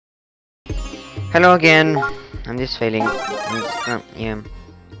Hello again. I'm just failing. Yeah.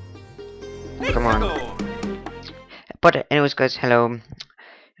 Come on. But anyways, guys, hello.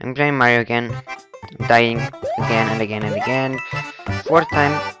 I'm playing Mario again. I'm dying again and again and again. Fourth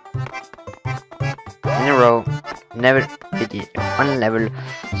time in a row. Never hit it one level.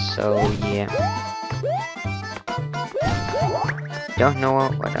 So yeah. Don't know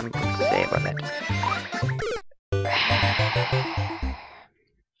what I'm going to say about that.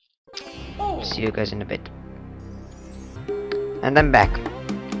 See you guys in a bit. And I'm back.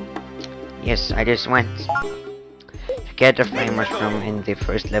 Yes, I just went to get the flame mushroom in the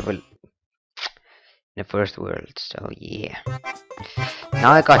first level, in the first world. So yeah.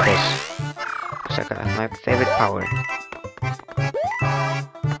 Now I got this. Cause I got my favorite power.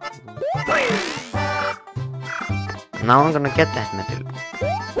 Now I'm gonna get that metal.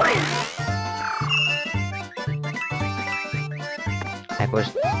 I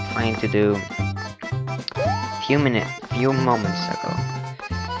was trying to do few moments ago.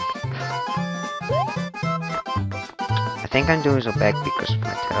 I think I'm doing so bad because of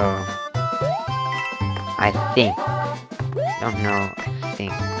my toe. I think. Don't know. I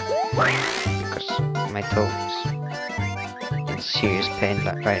think. Because my toe is in serious pain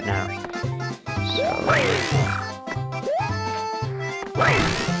right now. So.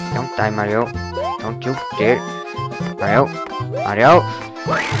 Don't die, Mario. Don't you dare. Mario. Mario.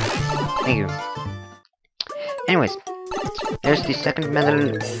 Thank you. Anyways, there's the second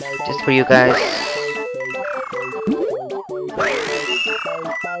medal just for you guys.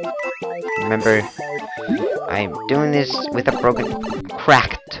 Remember, I'm doing this with a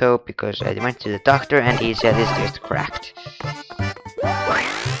cracked toe because I went to the doctor and he said it's just cracked.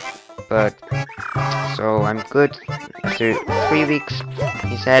 But so I'm good after 3 weeks.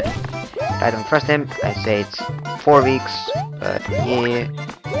 He said I don't trust him. I say it's 4 weeks, but yeah,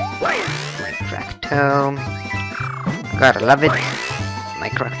 my cracked toe. Gotta love it. My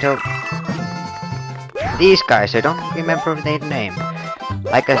cracked toe. These guys, I don't remember their name.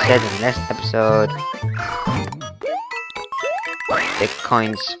 Like I said in the last episode, the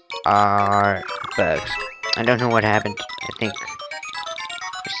coins are bugs. I don't know what happened. I think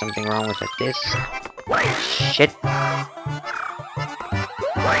there's something wrong with this. Shit.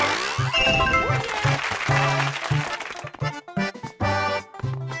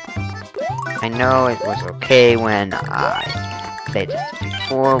 I know it was okay when I played it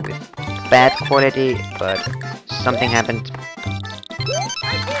before with bad quality, but something happened.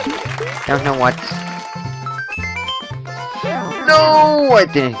 Don't know what. No, I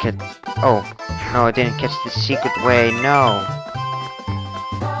didn't get. Oh, no, I didn't catch the secret way. No,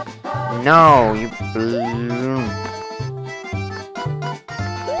 no, you balloon.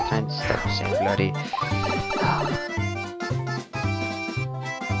 Trying to stop saying bloody.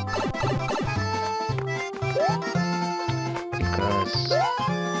 Because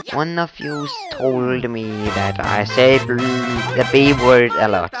one of you told me that I say the B word a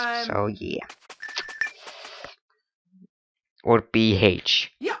lot, so yeah. Or BH.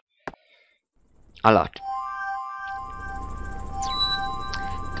 Yeah. A lot.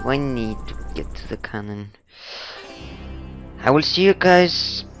 Do I need to get to the cannon? I will see you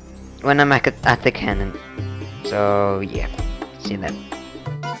guys when I'm at the cannon. So yeah, see you then.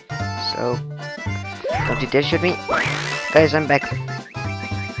 So don't you dare shoot me, guys. I'm back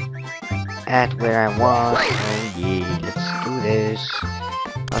at where I was. So yeah, let's do this.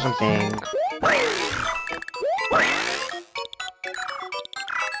 Awesome thing.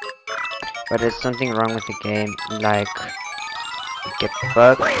 But there's something wrong with the game, like you get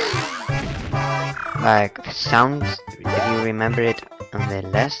bugs, like the sound. If you remember it on the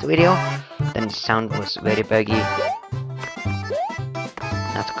last video, then the sound was very buggy.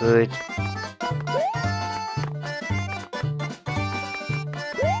 Not good.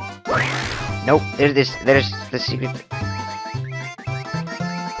 Nope, there's the secret.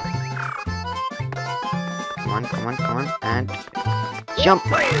 Come on, come on, come on, and jump!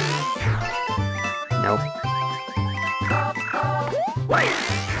 Nope.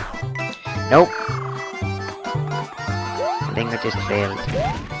 Nope. I think I just failed.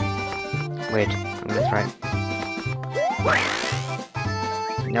 Wait, I'm gonna try.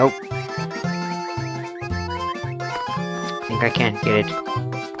 Nope. I think I can't get it.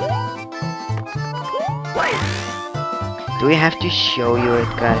 Do we have to show you it,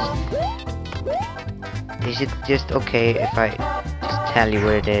 guys? Is it just okay if I just tell you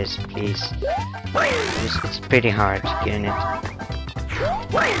where it is, please? It's pretty hard getting it.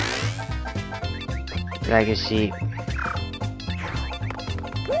 Like you see.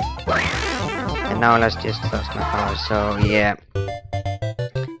 And now let's just lost my power, so yeah.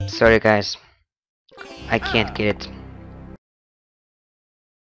 Sorry guys. I can't get it.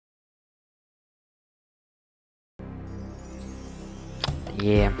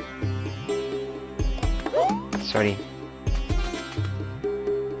 Yeah. Sorry.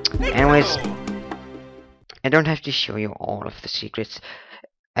 Anyways, I don't have to show you all of the secrets.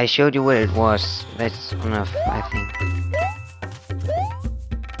 I showed you where it was. That's enough, I think.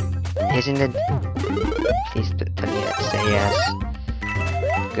 Isn't it? Please say yes.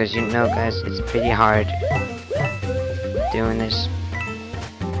 Because you know, guys, it's pretty hard doing this.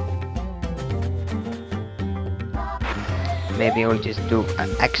 Maybe I'll just do an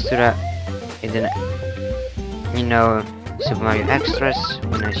extra in the, you know, Super Mario Extras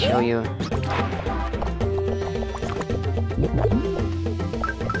when I show you.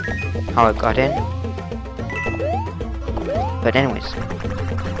 How I got in. But anyways.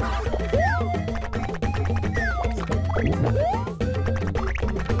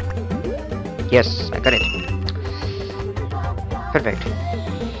 Yes, I got it. Perfect.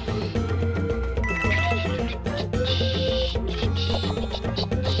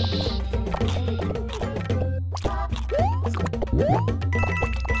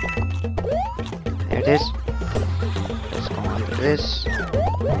 There it is. Let's go on to this.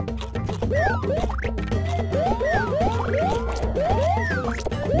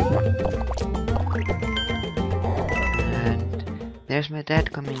 And there's my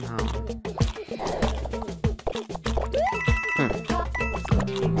dad coming home.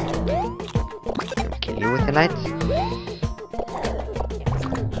 Kill you with the lights.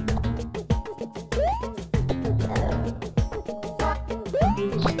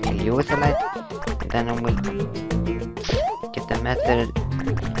 Kill you with the light. And then I will get the method.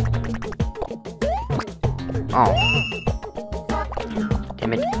 Oh.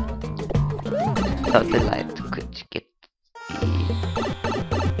 Damn it. Thought the light could get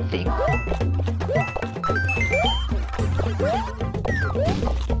the thing.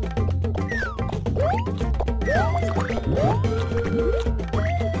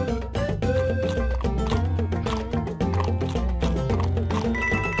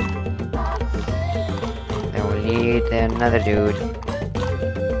 Then we'll need another dude.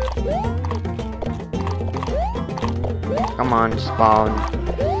 Come on, spawn.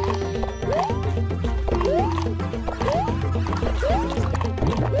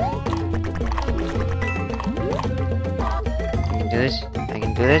 Do this. I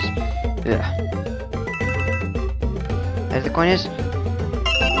can do this. Ugh. There's the coin is.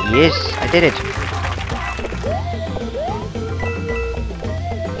 Yes, I did it.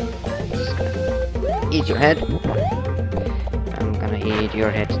 Eat your head. I'm gonna eat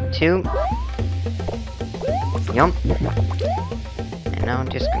your head too. Yum. And now I'm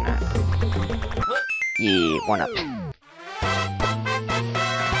just gonna. Yeah, one up.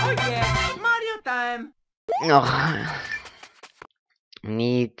 Oh yeah, Mario time. Oh.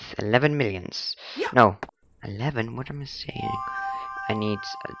 Need 11 millions. Yeah. No, 11? What am I saying? I need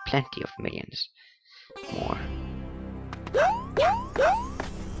plenty of millions. More.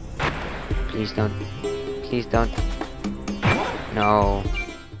 Please don't. Please don't. No.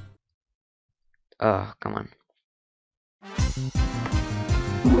 Oh, come on.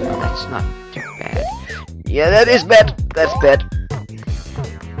 No, that's not too bad. Yeah, that is bad. That's bad.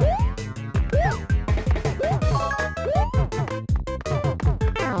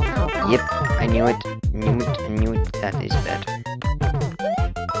 Yep, I knew it. I knew it. That is bad.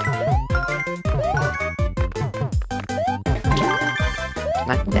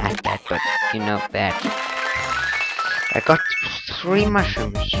 Not that bad, but you know, bad. I got 3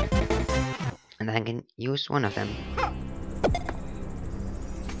 mushrooms. And I can use one of them.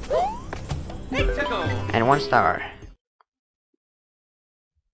 And 1 star.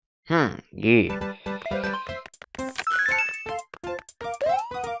 Yeah.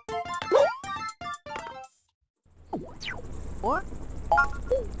 What?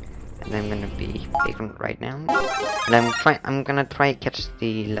 And I'm gonna be bacon right now. And I'm gonna try catch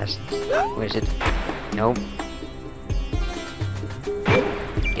the last. Where is it? Nope.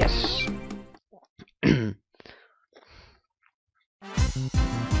 Yes.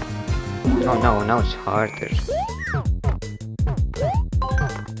 Oh no, now it's harder.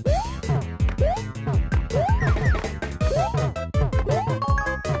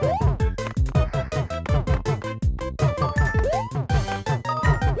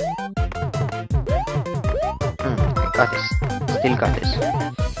 Got this. Still got this.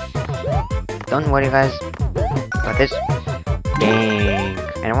 Don't worry, guys. Got this. Dang.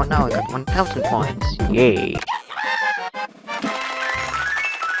 And what now? I got 1,000 points. Yay.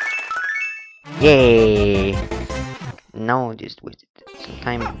 Yay. No, just wasted some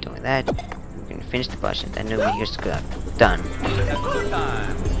time doing that. We can finish the boss and then the video's done.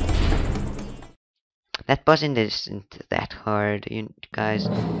 That boss isn't that hard, you guys.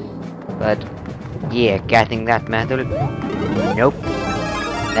 But yeah, getting that medal, nope,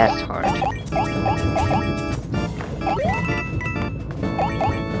 that's hard. I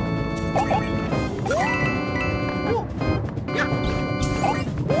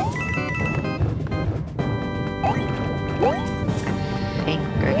think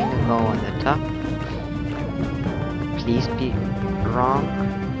I can go on the top. Please be wrong.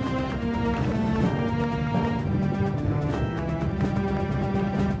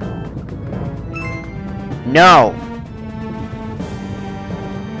 No!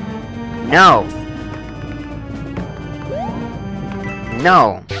 No!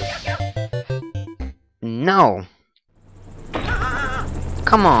 No! No!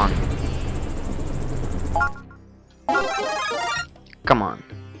 Come on! Come on.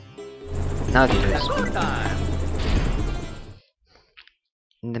 Now do this.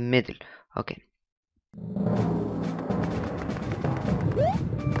 In the middle. Okay.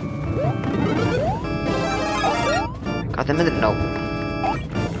 Got the middle? No.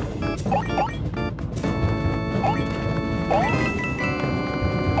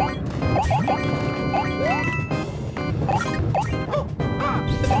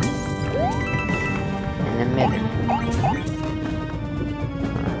 In the middle.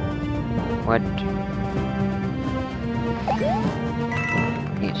 What?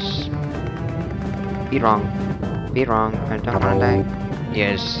 Yes. Be wrong. Be wrong. I don't wanna die.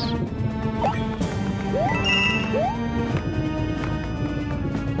 Yes.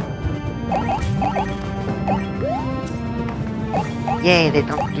 Yay, they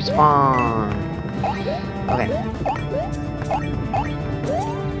don't respawn. Okay.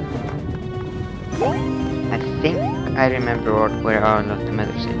 I think I remember where all of the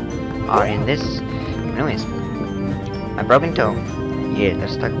medals are in this. Anyways, my broken toe. Yeah,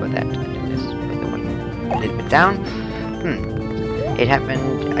 let's talk about that. Let's put the one a little bit down. It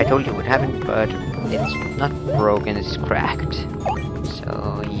happened. I told you what happened, but it's not broken. It's cracked.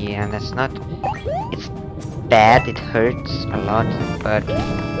 So yeah, that's not. It's bad. It hurts a lot, but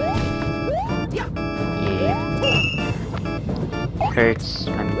yeah, it hurts.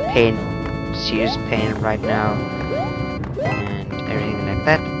 I'm in pain, serious pain right now, and everything like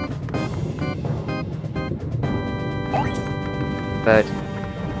that. But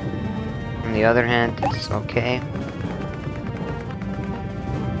on the other hand, it's okay.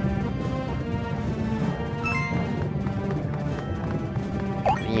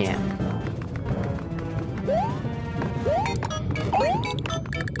 Yeah.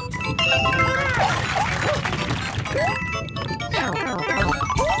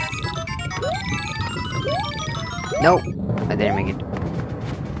 Nope, I didn't make it.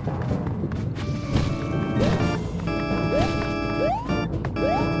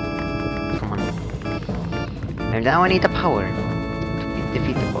 Come on. And now I need the power to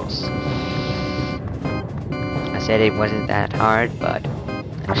defeat the boss. I said it wasn't that hard, but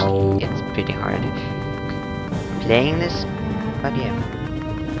actually it's pretty hard playing this, but yeah.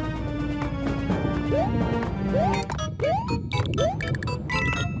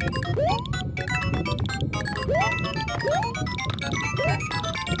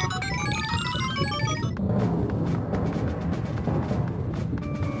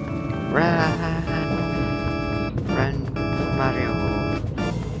 Run, Mario.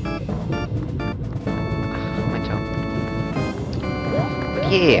 My toe. But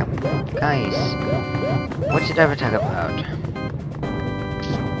yeah, guys, what should I ever talk about?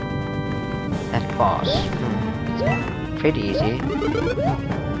 That boss. It's pretty easy.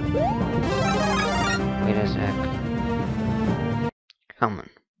 Wait a sec. Come on.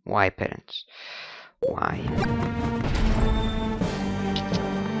 Why, parents? Why?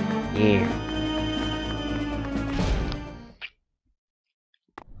 Yeah.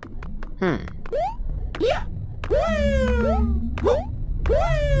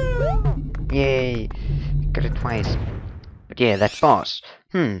 Yay. Got it twice. But yeah, that boss.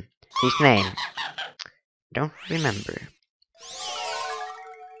 His name. Don't remember.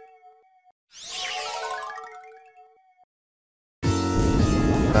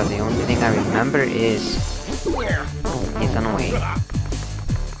 But the only thing I remember is he's annoying.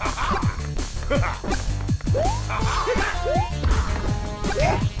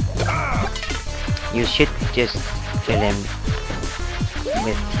 You should just kill him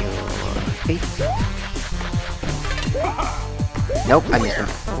with your feet. Nope, I missed him.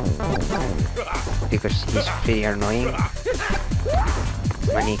 Because he's pretty annoying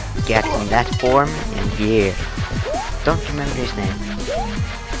when he gets in that form, and yeah. Don't remember his name.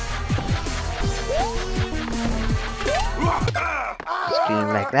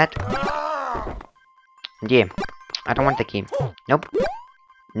 feeling like that. Yeah, I don't want the key. Nope.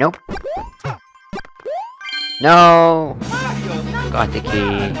 Nope. No! Got the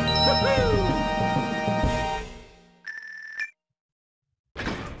key.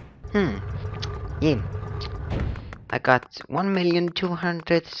 Yeah. I got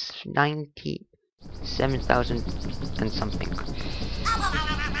 1,297,000 and something.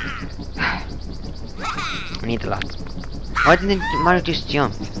 I need a lot. Why didn't Mario just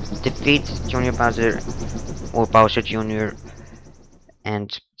jump? Defeat Junior Bowser or Bowser Jr.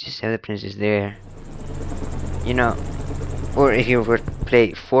 and just have the princess there. You know, or if you were to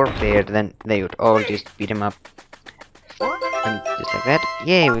play 4-player, then they would all just beat him up. And just like that.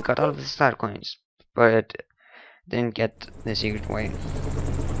 Yay, we got all of the star coins. But didn't get the secret way.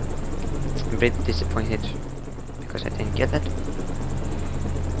 I'm a bit disappointed because I didn't get that.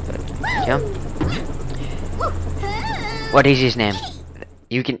 But yeah. What is his name?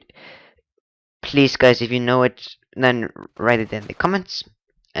 You can please, guys, if you know it, then write it in the comments.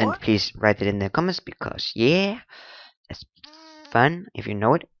 And please write it in the comments because yeah, that's fun if you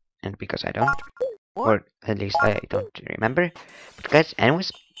know it, and because I don't, or at least I don't remember. But guys, anyways,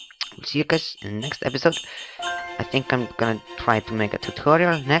 we'll see you guys in the next episode. I think I'm gonna try to make a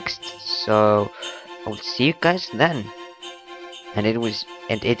tutorial next, so I will see you guys then. And it will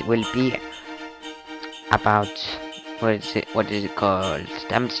be about what is it called?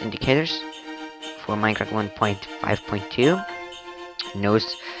 Damage indicators for Minecraft 1.5.2.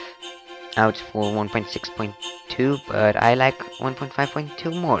 Knows out for 1.6.2, but I like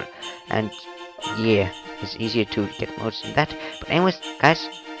 1.5.2 more. And yeah, it's easier to get modes than that. But anyways, guys,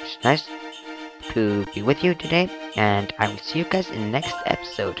 it's nice to be with you today, and I will see you guys in the next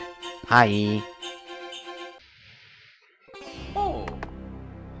episode. Bye. Oh.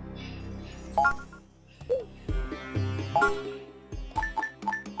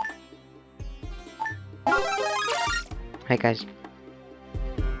 Hi guys.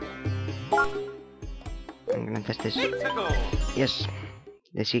 I'm gonna test this. Yes,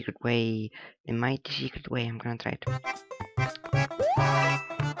 the secret way, the mighty secret way. I'm gonna try it.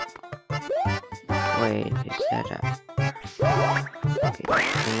 Wait, is that okay,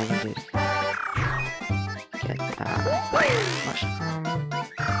 let me just get mushroom.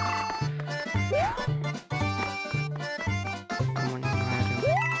 Come on, Mario.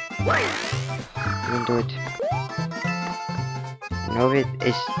 You can do it. No, it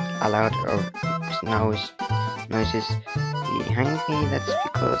is allowed or noises behind me. That's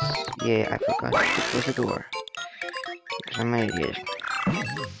because yeah, I forgot to close the door. Because I'm an idiot.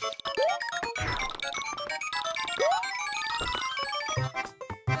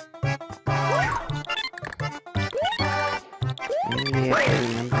 Only if I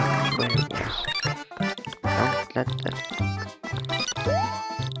remember where it was. Don't let that.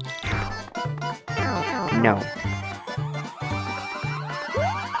 No.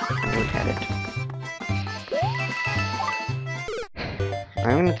 Look at it.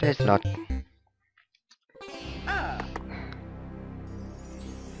 I'm gonna try this a lot.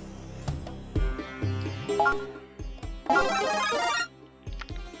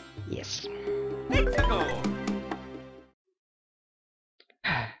 Yes.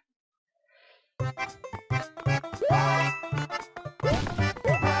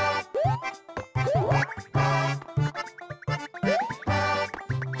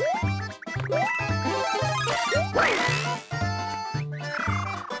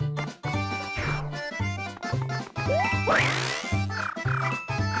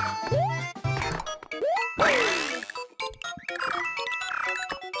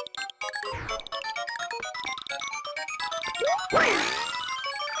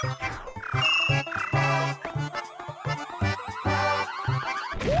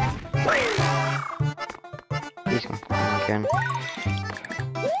 Please come again.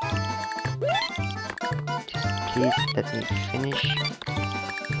 Just please let me finish.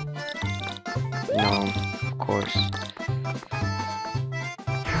 No, of course.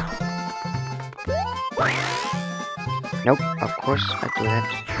 Nope, of course I do that.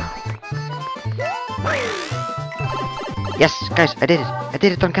 Yes, guys, I did it. I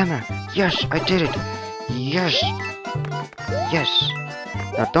did it on camera. Yes, I did it. Yes. Yes.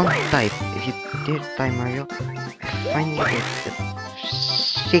 Now don't die. If you did die, Mario, I finally did the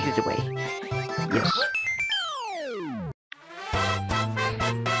secret way. Yes.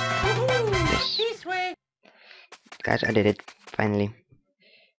 Yes. Guys, I did it. Finally.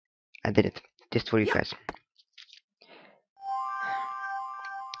 I did it. Just for you guys.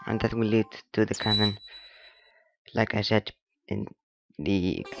 And that will lead to the cannon. Like I said in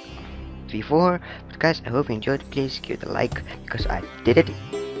the before. But guys, I hope you enjoyed. Please give it a like because I did it.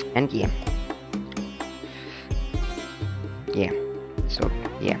 And yeah. So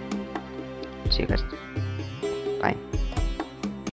yeah. See you guys. Bye.